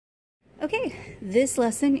Okay, this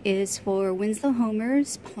lesson is for Winslow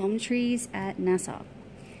Homer's Palm Trees at Nassau.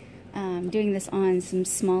 I'm doing this on some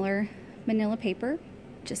smaller manila paper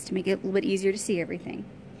just to make it a little bit easier to see everything.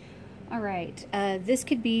 Alright, this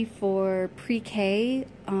could be for pre-K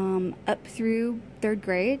up through 3rd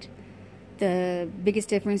grade. The biggest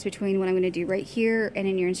difference between what I'm going to do right here and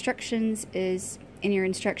in your instructions is in your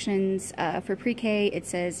instructions for pre-K it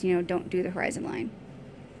says, don't do the horizon line.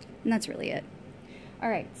 And that's really it.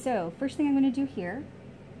 Alright, so first thing I'm going to do here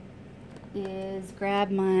is grab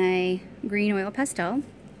my green oil pastel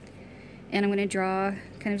and I'm going to draw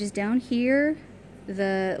kind of just down here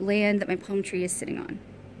the land that my palm tree is sitting on.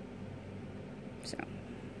 So,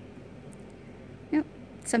 yep,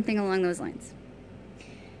 something along those lines.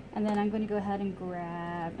 And then I'm going to go ahead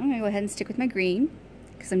and stick with my green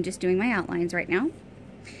because I'm just doing my outlines right now.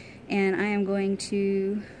 And I am going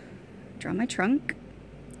to draw my trunk.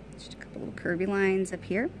 Just a couple little curvy lines up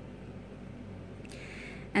here.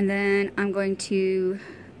 And then I'm going to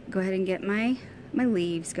go ahead and get my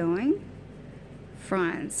leaves going.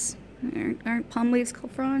 Fronds. Aren't palm leaves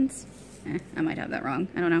called fronds? I might have that wrong.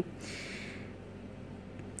 I don't know.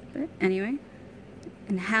 But anyway.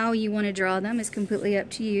 And how you want to draw them is completely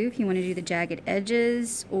up to you. If you want to do the jagged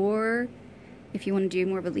edges or if you want to do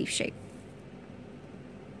more of a leaf shape.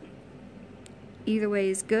 Either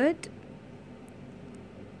way is good.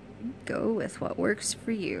 Go with what works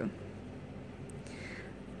for you.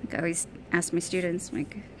 Like I always ask my students,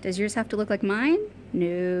 does yours have to look like mine?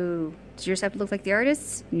 No. Does yours have to look like the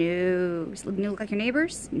artist's? No. Does it need to look like your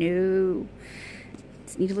neighbor's? No.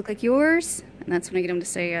 Does it need to look like yours? And that's when I get them to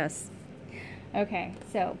say yes. Okay,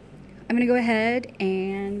 so I'm going to go ahead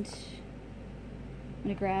and I'm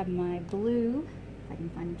going to grab my blue. If I can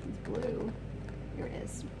find which one's blue. Here it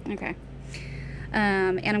is. Okay.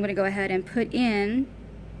 And I'm going to go ahead and put in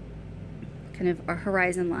kind of a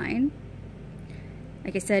horizon line.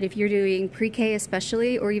 Like I said, if you're doing pre-K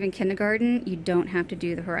especially, or even kindergarten, you don't have to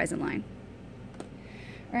do the horizon line.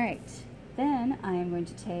 Alright, then I am going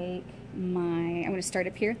to take I'm going to start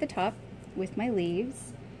up here at the top with my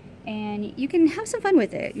leaves. And you can have some fun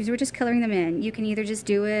with it, because we're just coloring them in. You can either just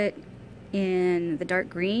do it in the dark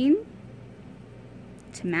green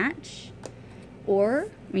to match, or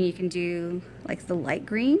you can do like the light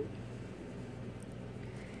green.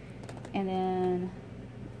 And then,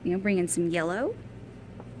 bring in some yellow.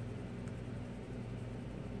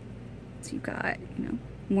 So you've got,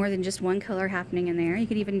 more than just one color happening in there. You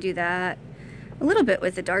could even do that a little bit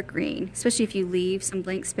with the dark green, especially if you leave some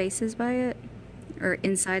blank spaces by it, or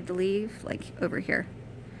inside the leaf, like over here.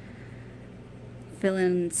 Fill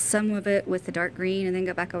in some of it with the dark green and then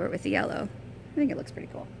go back over it with the yellow. I think it looks pretty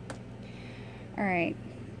cool. Alright.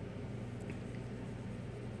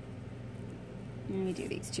 Let me do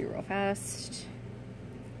these two real fast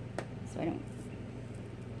so I don't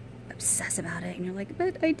obsess about it and you're like,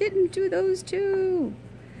 but I didn't do those two.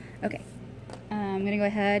 Okay, I'm going to go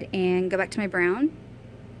ahead and go back to my brown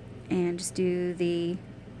and just do the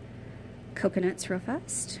coconuts real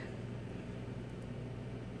fast.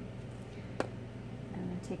 I'm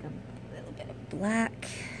going to take a little bit of black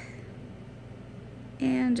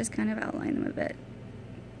and just kind of outline them a bit.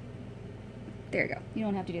 There you go. You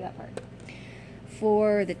don't have to do that part.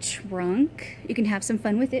 For the trunk, you can have some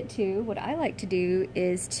fun with it too. What I like to do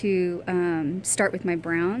is to start with my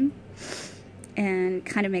brown and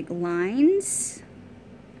kind of make lines,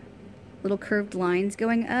 little curved lines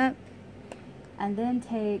going up, and then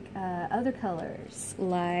take other colors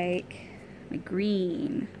like my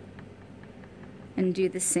green and do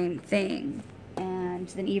the same thing, and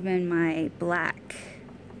then even my black.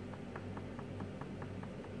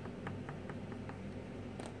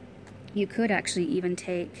 You could actually even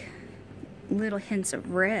take little hints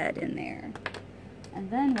of red in there.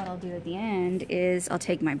 And then what I'll do at the end is I'll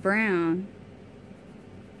take my brown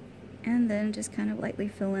and then just kind of lightly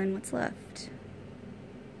fill in what's left.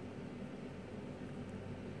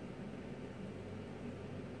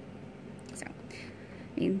 So,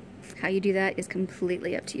 how you do that is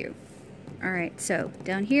completely up to you. Alright, so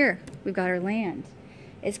down here we've got our land.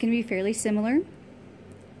 It's going to be fairly similar.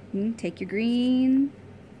 Take your green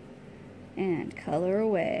and color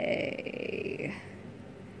away.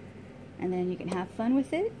 And then you can have fun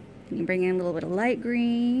with it. You can bring in a little bit of light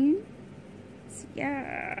green. So,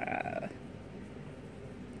 yeah.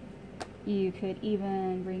 You could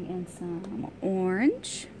even bring in some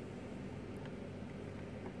orange.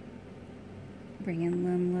 Bring in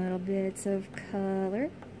some little bits of color.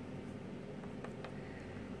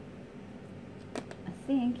 I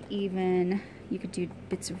think even you could do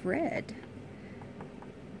bits of red.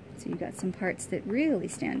 So you've got some parts that really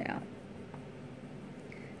stand out.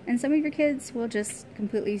 And some of your kids will just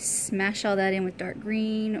completely smash all that in with dark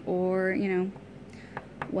green or, you know,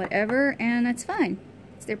 whatever, and that's fine.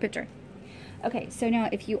 It's their picture. Okay, so now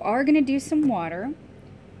if you are going to do some water,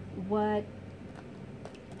 what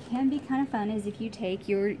can be kind of fun is if you take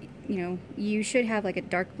your, you know, you should have like a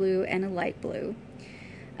dark blue and a light blue.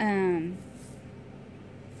 And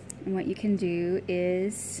what you can do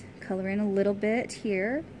is color in a little bit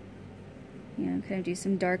here. You know, kind of do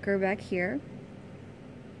some darker back here.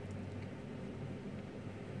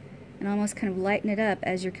 And almost kind of lighten it up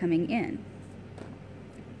as you're coming in.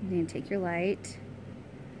 And then take your light,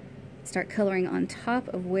 start coloring on top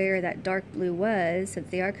of where that dark blue was, so that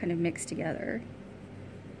they are kind of mixed together.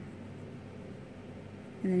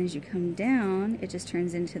 And then as you come down, it just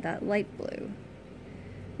turns into that light blue.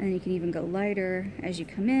 And then you can even go lighter as you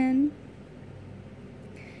come in.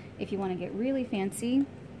 If you want to get really fancy,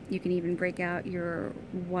 you can even break out your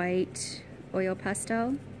white oil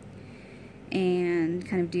pastel and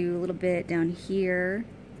kind of do a little bit down here,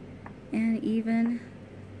 and even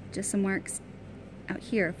just some marks out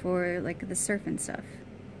here for like the surf and stuff.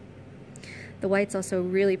 The white's also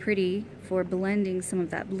really pretty for blending some of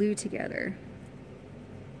that blue together.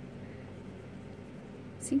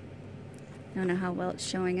 See? I don't know how well it's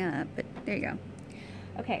showing up, but there you go.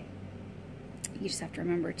 Okay, you just have to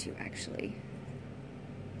remember to actually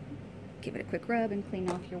give it a quick rub and clean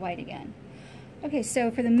off your white again. Okay, so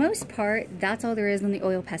for the most part, that's all there is on the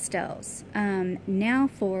oil pastels. Now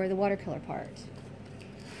for the watercolor part.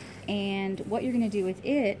 And what you're going to do with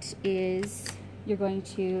it is you're going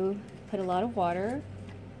to put a lot of water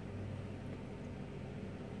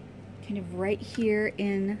kind of right here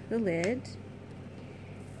in the lid.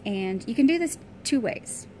 And you can do this two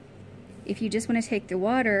ways. If you just want to take the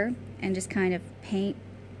water and just kind of paint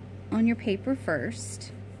on your paper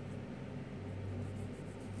first,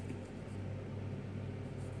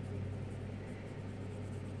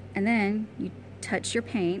 and then you touch your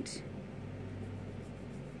paint,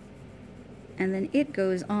 and then it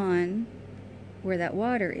goes on where that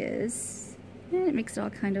water is, and it makes it all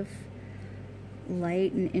kind of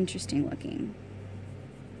light and interesting looking.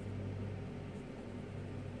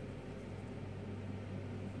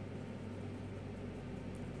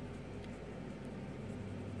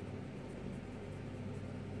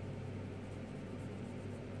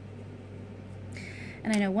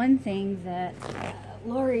 And I know one thing that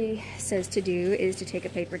Lori says to do is to take a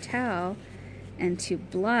paper towel and to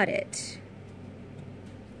blot it.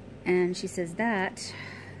 And she says that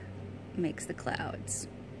makes the clouds.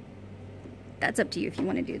 That's up to you if you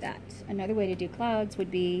want to do that. Another way to do clouds would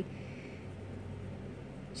be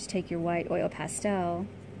just take your white oil pastel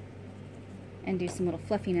and do some little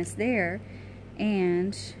fluffiness there,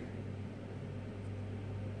 and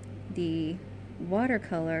the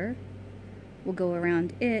watercolor will go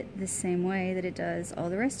around it the same way that it does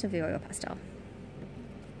all the rest of the oil pastel.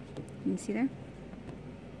 You can see there?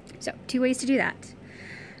 So, two ways to do that.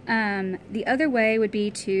 The other way would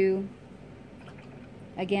be to,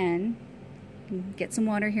 again, get some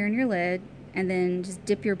water here in your lid and then just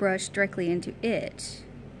dip your brush directly into it.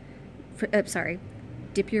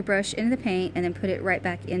 Dip your brush into the paint and then put it right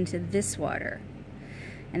back into this water.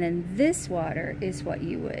 And then this water is what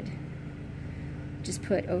you would just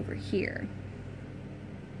put over here.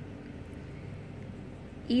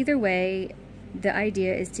 Either way, the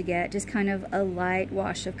idea is to get just kind of a light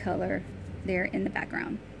wash of color there in the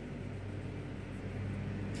background.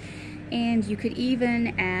 And you could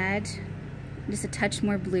even add just a touch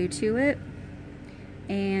more blue to it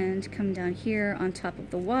and come down here on top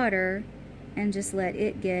of the water and just let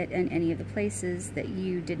it get in any of the places that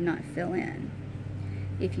you did not fill in.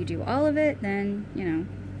 If you do all of it, then, you know,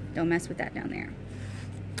 don't mess with that down there.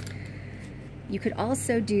 You could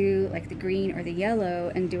also do like the green or the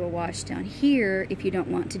yellow and do a wash down here if you don't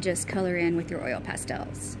want to just color in with your oil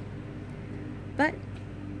pastels. But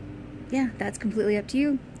yeah, that's completely up to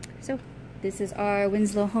you. So this is our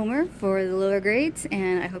Winslow Homer for the lower grades,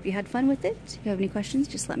 and I hope you had fun with it. If you have any questions,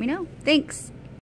 just let me know. Thanks!